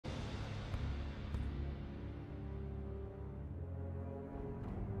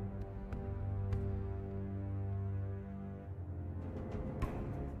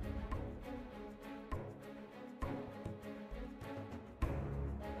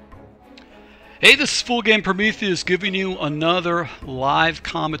Hey, this is Full Game Prometheus giving you another live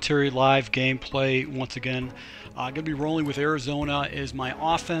commentary, live gameplay once again. Going to be rolling with Arizona as my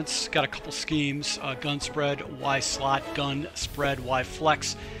offense. Got a couple schemes, gun spread, Y slot, gun spread, Y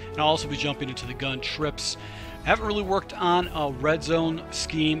flex. And I'll also be jumping into the gun trips. Haven't really worked on a red zone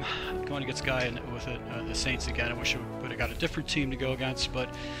scheme. Going against a guy with the Saints again. I wish I would have got a different team to go against, but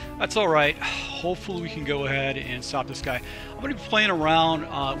that's all right. Hopefully we can go ahead and stop this guy. I'm going to be playing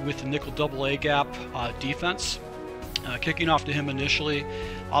around with the nickel double A gap defense. Kicking off to him initially.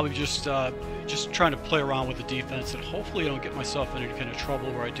 I'll be just trying to play around with the defense, and hopefully I don't get myself in any kind of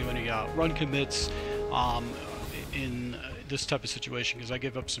trouble where I do any run commits in this type of situation, because I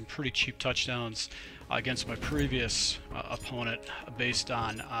gave up some pretty cheap touchdowns against my previous opponent based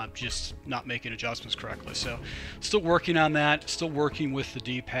on just not making adjustments correctly. So still working on that, still working with the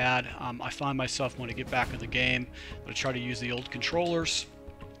D-pad. I find myself when I get back in the game, I try to use the old controllers,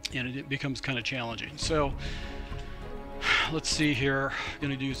 and it becomes kind of challenging. So let's see here. I'm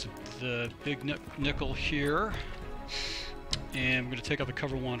going to use the big nickel here, and we're going to take out the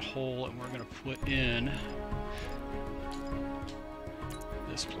cover one hole, and we're going to put in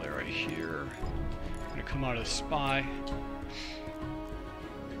this play right here. I'm going to come out of the spy.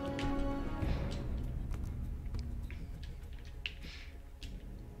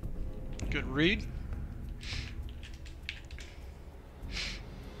 Good read.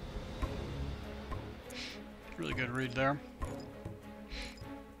 Really good read there.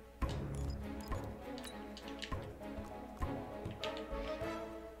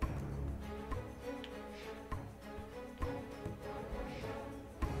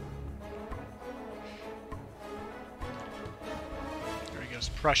 There he goes.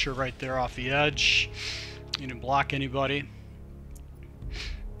 Pressure right there off the edge. You didn't block anybody.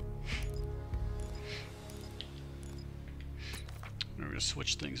 We're going to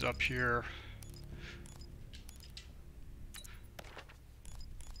switch things up here.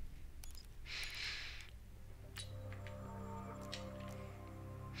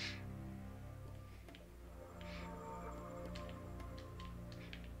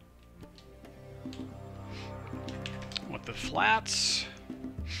 With the flats.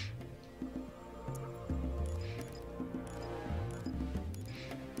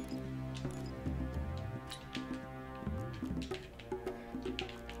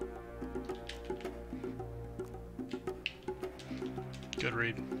 Good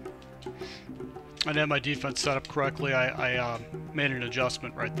read. I didn't have my defense set up correctly. I made an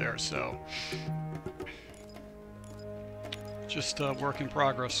adjustment right there, so just work in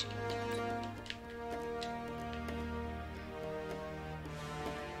progress.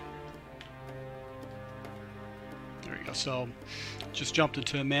 There you go. So just jumped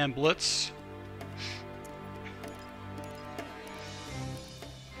into a man blitz.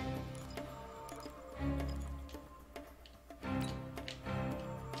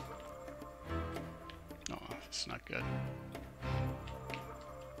 Oh, that's not good.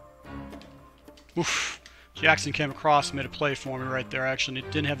 Oof. Jackson came across, made a play for me right there. Actually,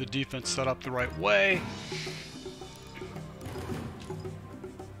 didn't have the defense set up the right way.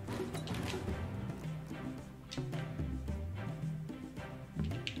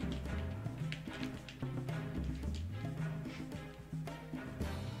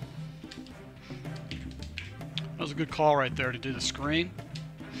 That was a good call right there to do the screen.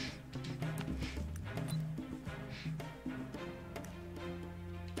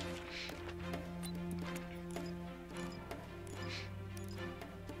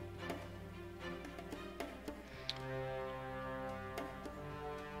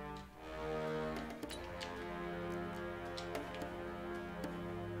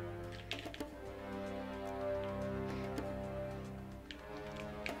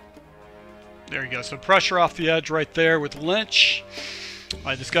 There you go. So pressure off the edge right there with Lynch.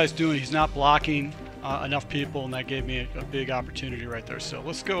 This guy's he's not blocking enough people, and that gave me a big opportunity right there. So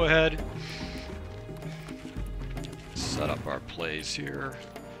let's go ahead, set up our plays here.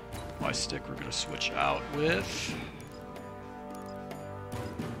 My stick we're going to switch out with.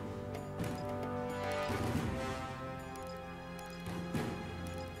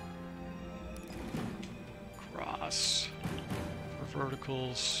 Cross for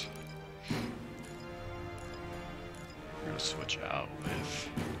verticals. We're going to switch out with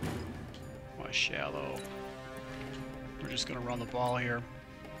my shallow. We're just going to run the ball here.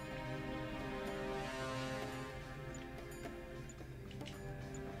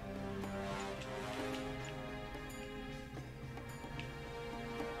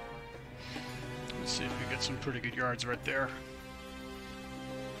 Let's see if we get some pretty good yards right there.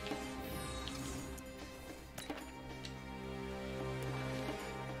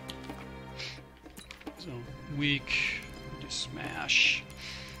 So weak, do smash,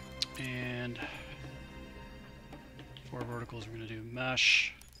 and for verticals we're going to do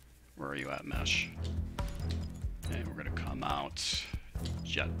mesh. Where are you at, mesh? And we're going to come out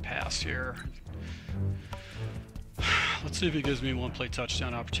jet pass here. Let's see if he gives me one play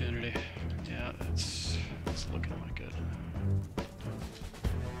touchdown opportunity. Yeah, it's looking like it.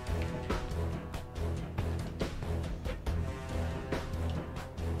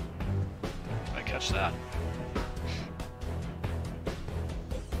 I catch that.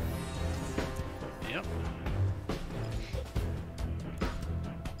 Yep.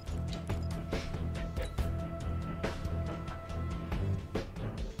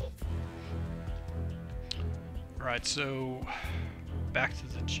 Alright, so back to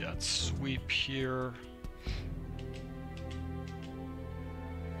the jet sweep here.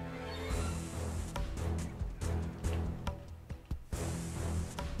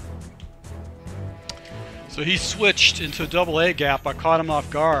 So he switched into a double A gap. I caught him off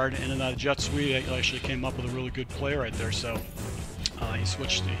guard, and in that jet sweep, I actually came up with a really good play right there. So he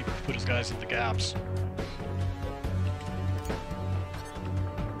switched, he put his guys in the gaps.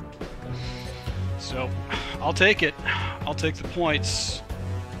 So I'll take it. I'll take the points.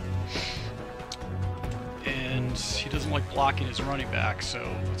 And he doesn't like blocking his running back, so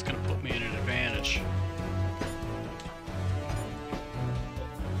it's going to put me in an advantage.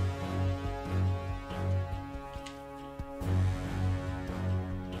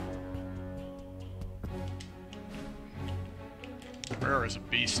 Herrera is a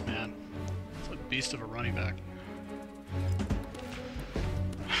beast, man. It's a beast of a running back.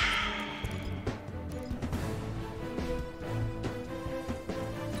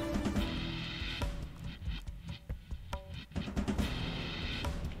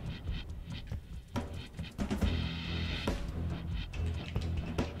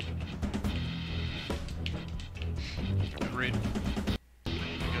 Good read.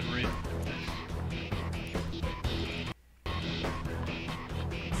 Good read.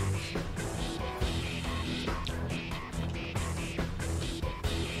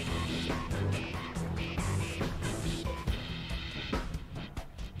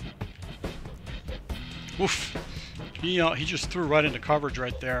 Oof. He just threw right into coverage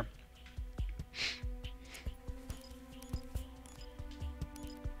right there.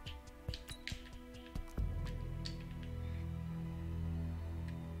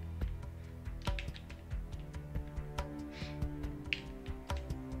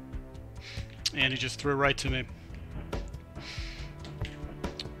 And he just threw right to me.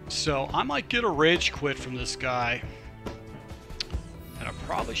 So I might get a rage quit from this guy. And I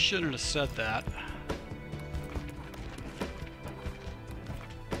probably shouldn't have said that.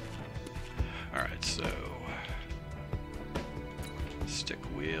 Alright, so stick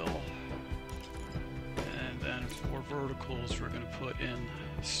wheel. And then for verticals we're going to put in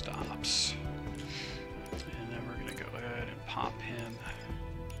stops. And then we're going to go ahead and pop him.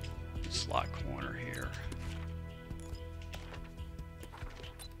 Slot corner here.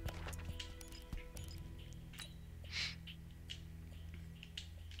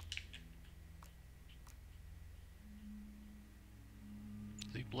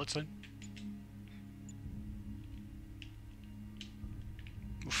 Is he blitzing?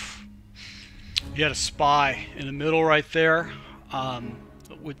 Oof. He had a spy in the middle right there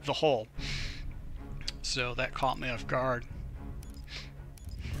with the hole. So that caught me off guard.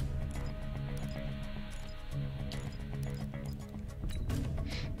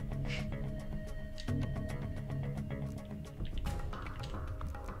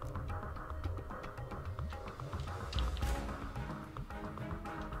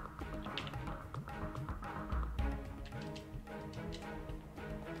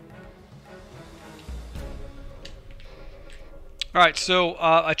 Alright, so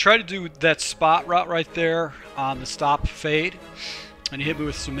I tried to do that spot route right there on the stop fade, and he hit me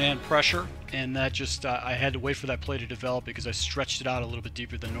with some man pressure, and that just, I had to wait for that play to develop because I stretched it out a little bit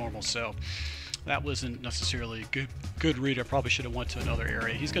deeper than normal, so that wasn't necessarily a good read. I probably should have went to another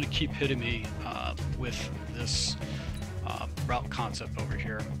area. He's going to keep hitting me with this route concept over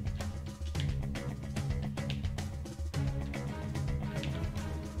here.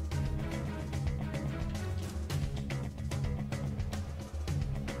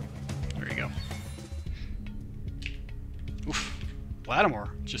 Oof. Lattimore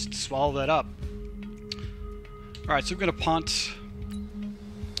just swallowed that up. Alright, so we're going to punt.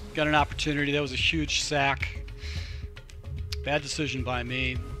 Got an opportunity. That was a huge sack. Bad decision by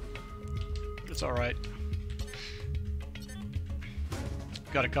me. But it's alright.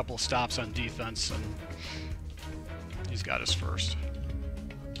 Got a couple of stops on defense, and he's got us first.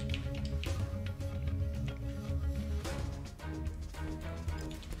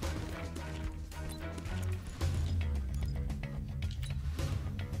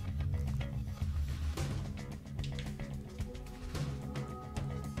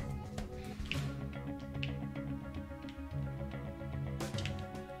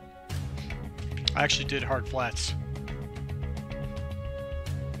 I actually did hard flats.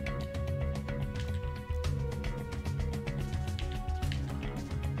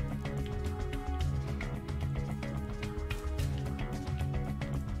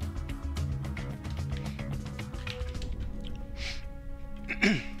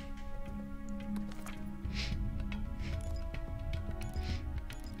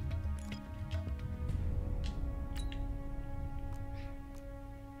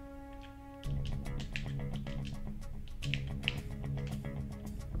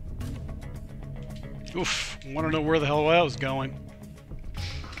 Oof, I want to know where the hell I was going.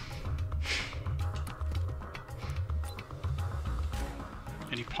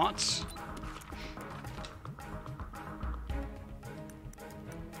 Any punts?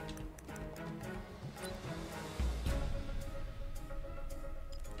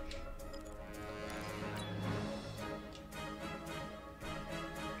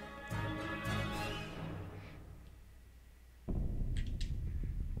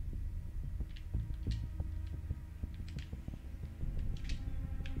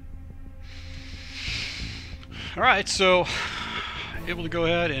 Alright, so able to go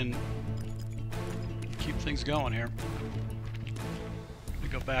ahead and keep things going here. Let me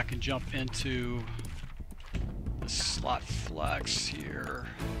go back and jump into the slot flex here.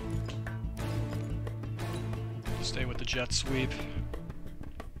 Stay with the jet sweep.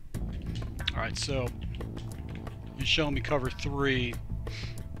 Alright, so you're showing me cover 3.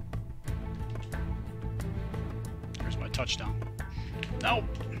 Here's my touchdown. Nope.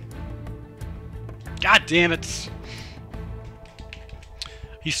 God damn it.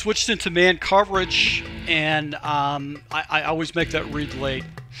 He switched into man coverage, and I always make that read late.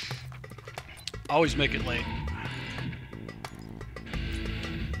 Always make it late.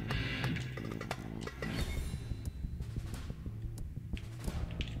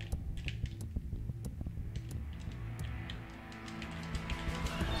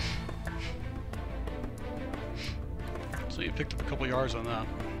 So you picked up a couple yards on that.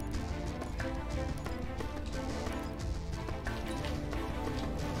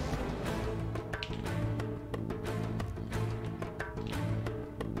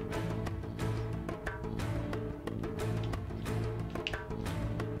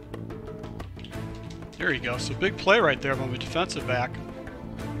 There you go. So big play right there from a defensive back.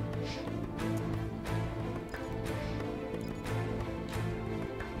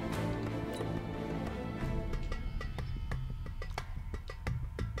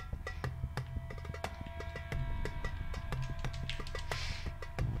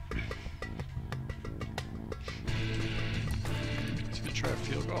 He's going to try a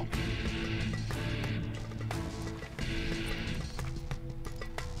field goal.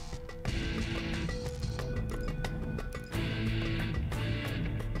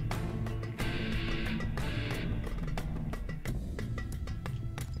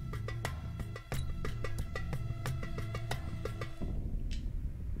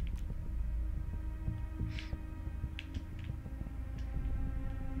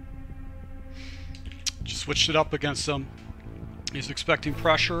 Switched it up against him. He's expecting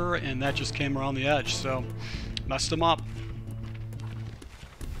pressure, and that just came around the edge, so messed him up.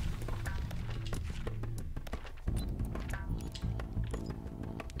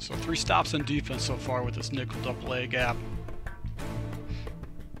 So 3 stops on defense so far with this nickel double A gap.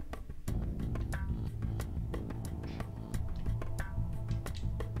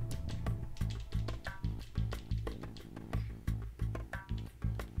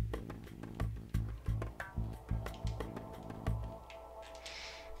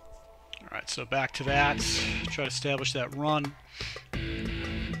 Alright, so back to that. Try to establish that run.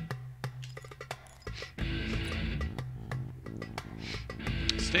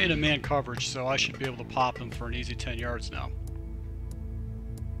 Staying in man coverage, so I should be able to pop him for an easy 10 yards now.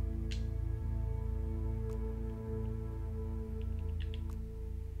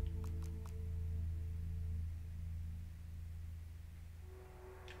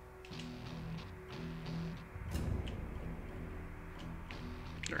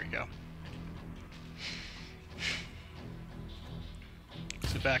 There you go.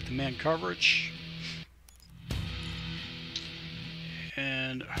 So back to man coverage.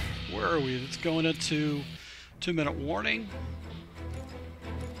 And where are we? It's going into 2-minute warning.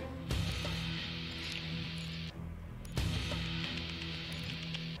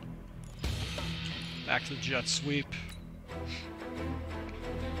 Back to the jet sweep.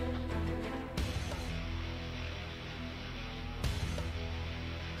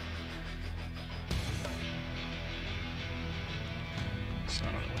 So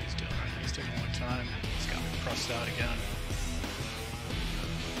I don't know what he's doing. He's taking a long time. He's got me pressed out again.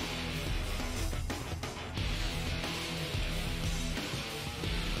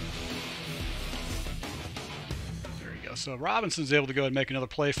 So Robinson's able to go ahead and make another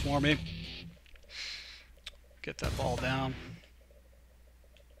play for me. Get that ball down.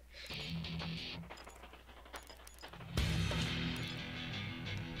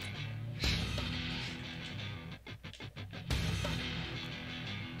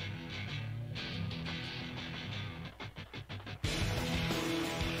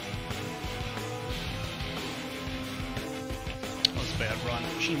 That was a bad run.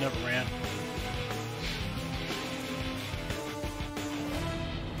 She never ran.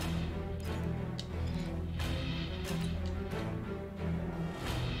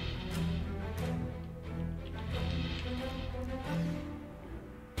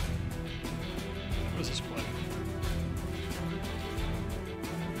 What is this play?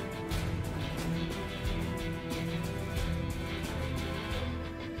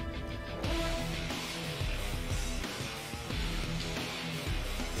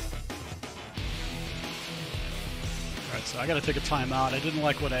 Alright, so I got to take a timeout. I didn't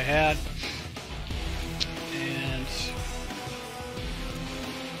like what I had. And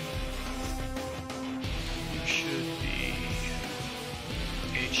you should be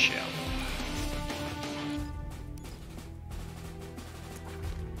 8 shallow.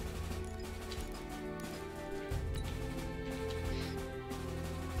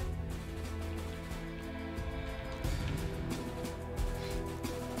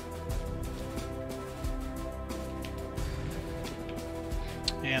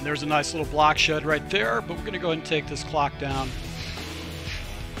 And there's a nice little block shed right there, but we're going to go ahead and take this clock down.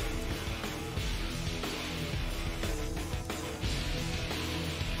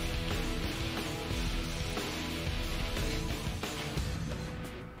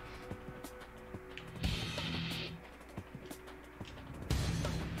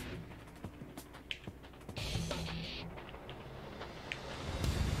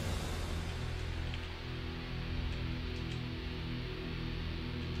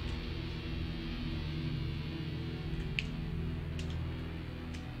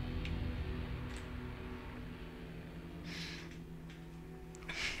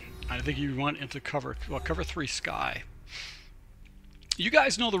 I think you went into cover 3 sky. You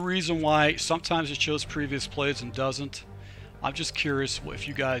guys know the reason why sometimes it shows previous plays and doesn't. I'm just curious if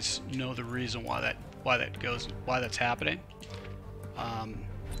you guys know the reason why that's happening.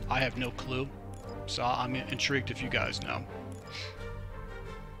 I have no clue, so I'm intrigued if you guys know.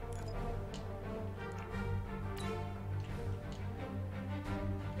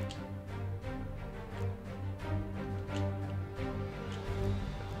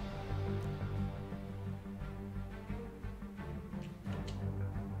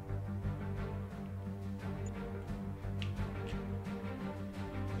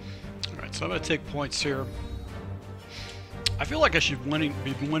 So I'm going to take points here. I feel like I should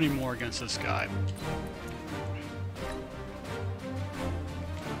be winning more against this guy.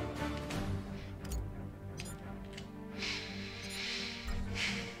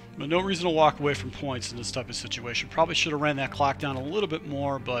 But no reason to walk away from points in this type of situation. Probably should have ran that clock down a little bit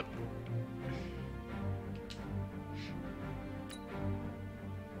more, but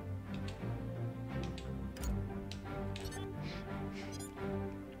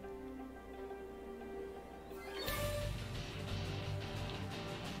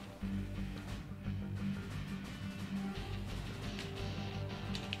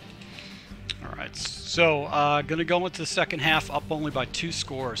so, gonna go into the second half up only by 2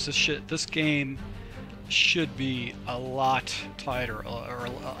 scores. This game should be a lot tighter, or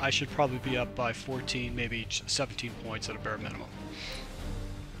I should probably be up by 14, maybe 17 points at a bare minimum.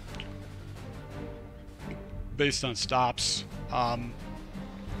 Based on stops, I've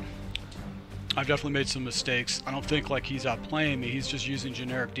definitely made some mistakes. I don't think like he's outplaying me. He's just using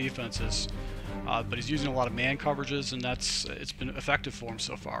generic defenses. But he's using a lot of man coverages, and it's been effective for him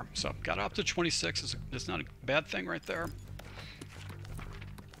so far. So got up to 26. It's not a bad thing right there.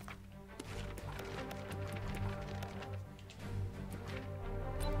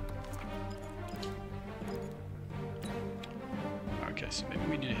 Okay, so maybe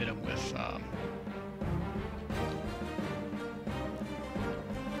we need to hit him with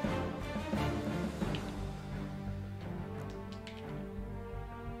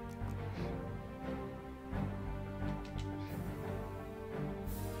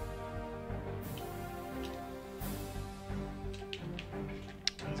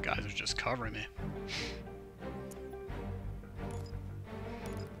guys are just covering me.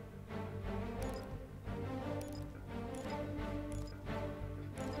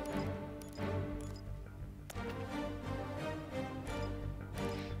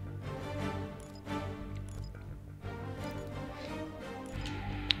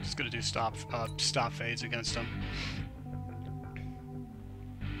 Just gonna do stop fades against him.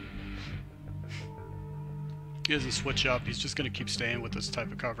 He doesn't switch up. He's just going to keep staying with this type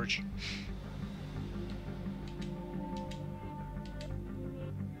of coverage.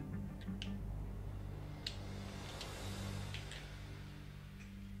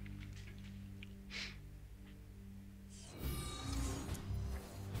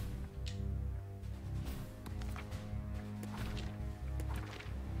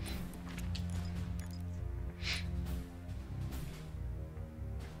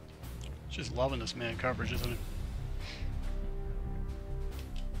 Just loving this man coverage, isn't it?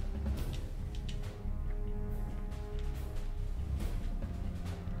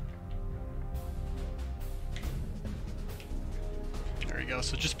 There you go.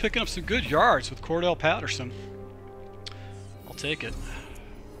 So just picking up some good yards with Cordell Patterson. I'll take it.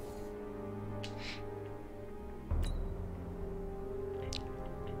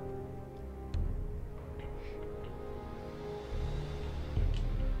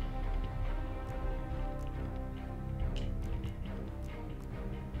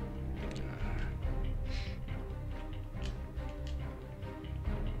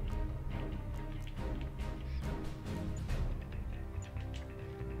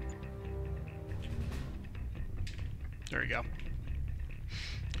 There you go.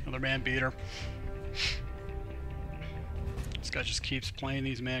 Another man beater. This guy just keeps playing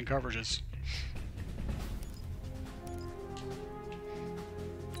these man coverages.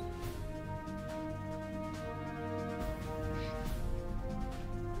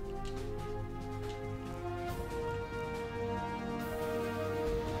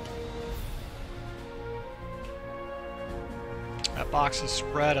 That box is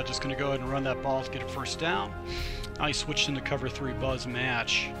spread. I'm just going to go ahead and run that ball to get a first down. Now he switched into cover 3 buzz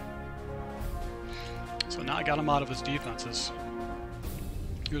match. So now I got him out of his defenses.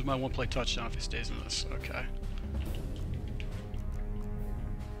 Here's my one-play touchdown if he stays in this. Okay.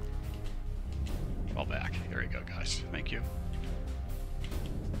 Fall back. There you go, guys. Thank you.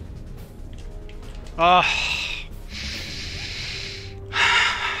 That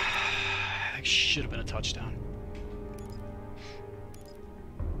should have been a touchdown.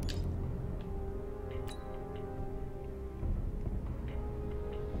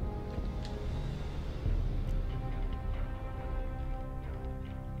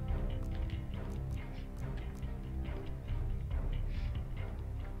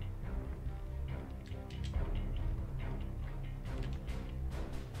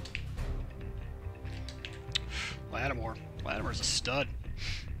 Latimer's a stud.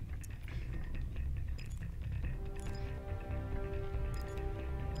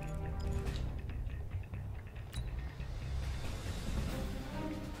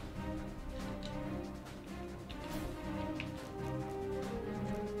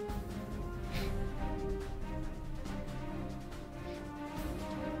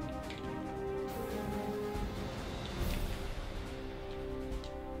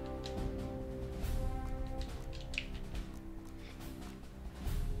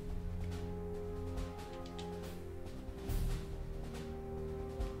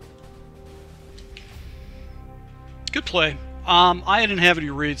 Good play. I didn't have any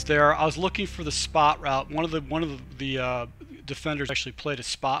reads there. I was looking for the spot route. One of the defenders actually played a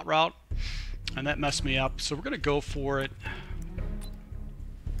spot route, and that messed me up. So we're gonna go for it.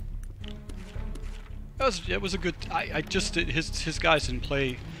 It was a good. I just his guys didn't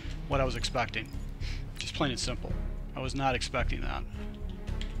play what I was expecting. Just plain and simple. I was not expecting that.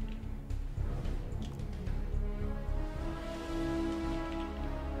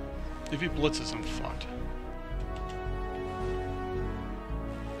 If he blitzes, I'm fucked.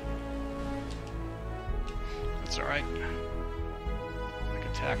 That's alright. I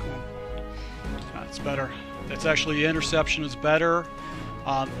can tackle him. That's better. That's actually, interception is better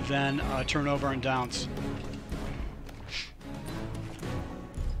than turnover and downs.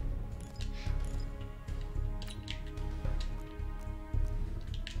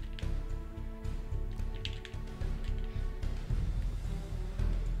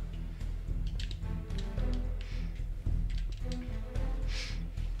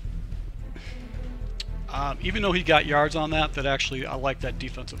 Even though he got yards on that, actually, I like that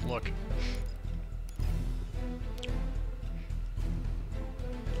defensive look.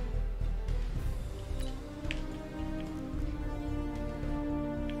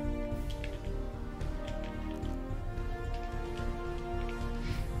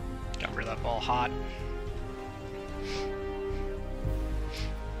 Got rid of that ball hot.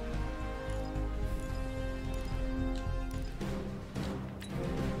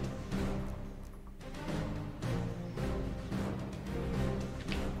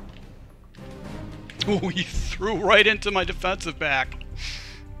 Oh, he threw right into my defensive back.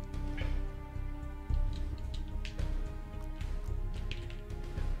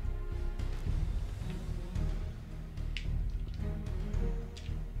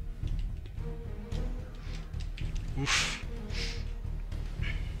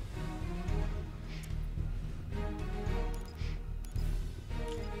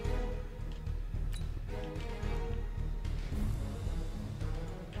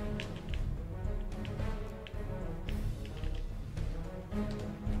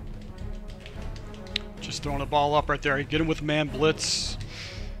 Just throwing the ball up right there. He get him with man blitz,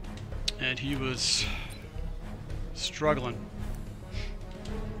 and he was struggling.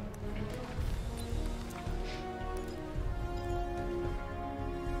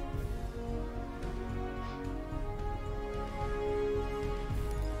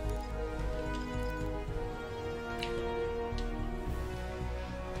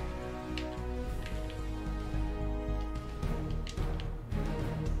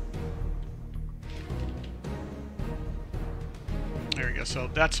 There you go. So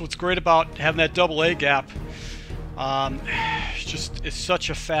that's what's great about having that double A gap. It's such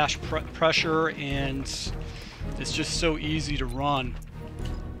a fast pressure, and it's just so easy to run.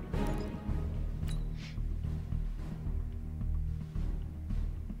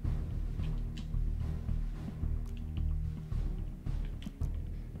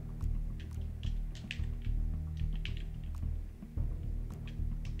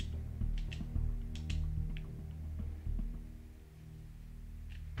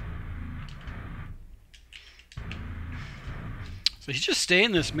 So he's just staying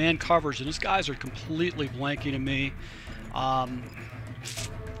in this man coverage, and these guys are completely blanking at me.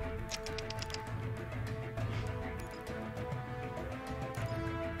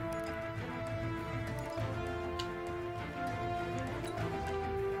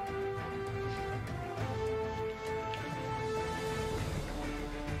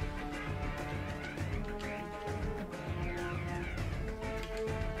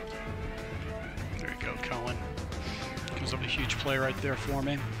 There you go, Cohen. Comes up a huge play right there for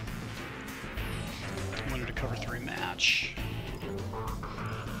me. Wanted to cover 3 match.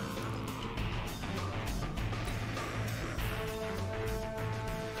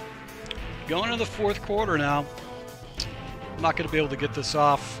 Going into the 4th quarter now. I'm not going to be able to get this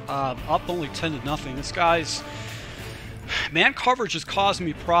off. Up only 10-0. This guy's man coverage is causing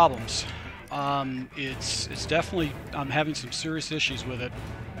me problems. It's definitely, I'm having some serious issues with it.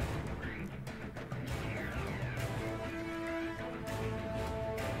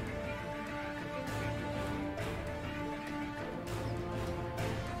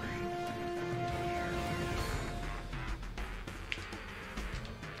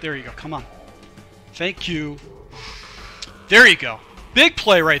 There you go. Come on. Thank you. There you go. Big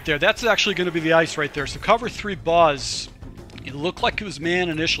play right there. That's actually going to be the ice right there. So cover 3 buzz. It looked like it was man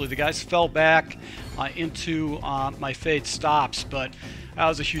initially. The guys fell back into my fade stops, but that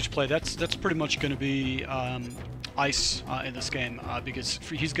was a huge play. That's pretty much going to be ice in this game because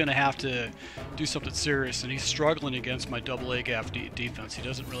he's going to have to do something serious, and he's struggling against my double A gap defense. He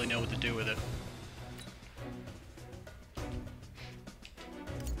doesn't really know what to do with it.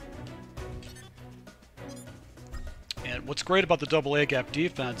 And what's great about the double A gap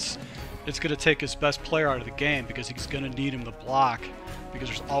defense, it's going to take his best player out of the game because he's going to need him to block, because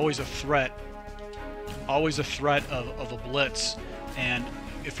there's always a threat of a blitz. And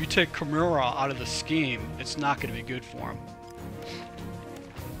if you take Kimura out of the scheme, it's not going to be good for him.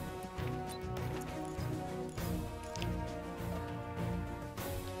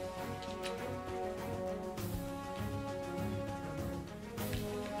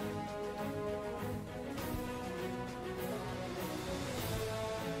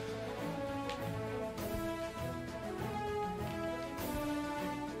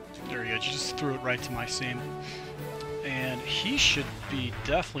 There you go, just threw it right to my seam. And he should be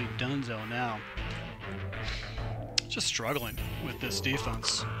definitely donezo now. Just struggling with this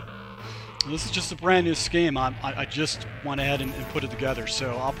defense. And this is just a brand new scheme. I just went ahead and put it together.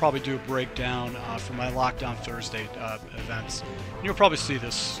 So I'll probably do a breakdown for my Lockdown Thursday events. And you'll probably see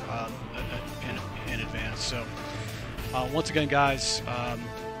this in advance. So once again, guys,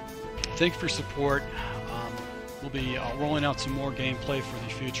 thank you for your support. We'll be rolling out some more gameplay for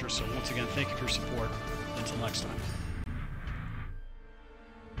the future. So once again, thank you for your support. Until next time.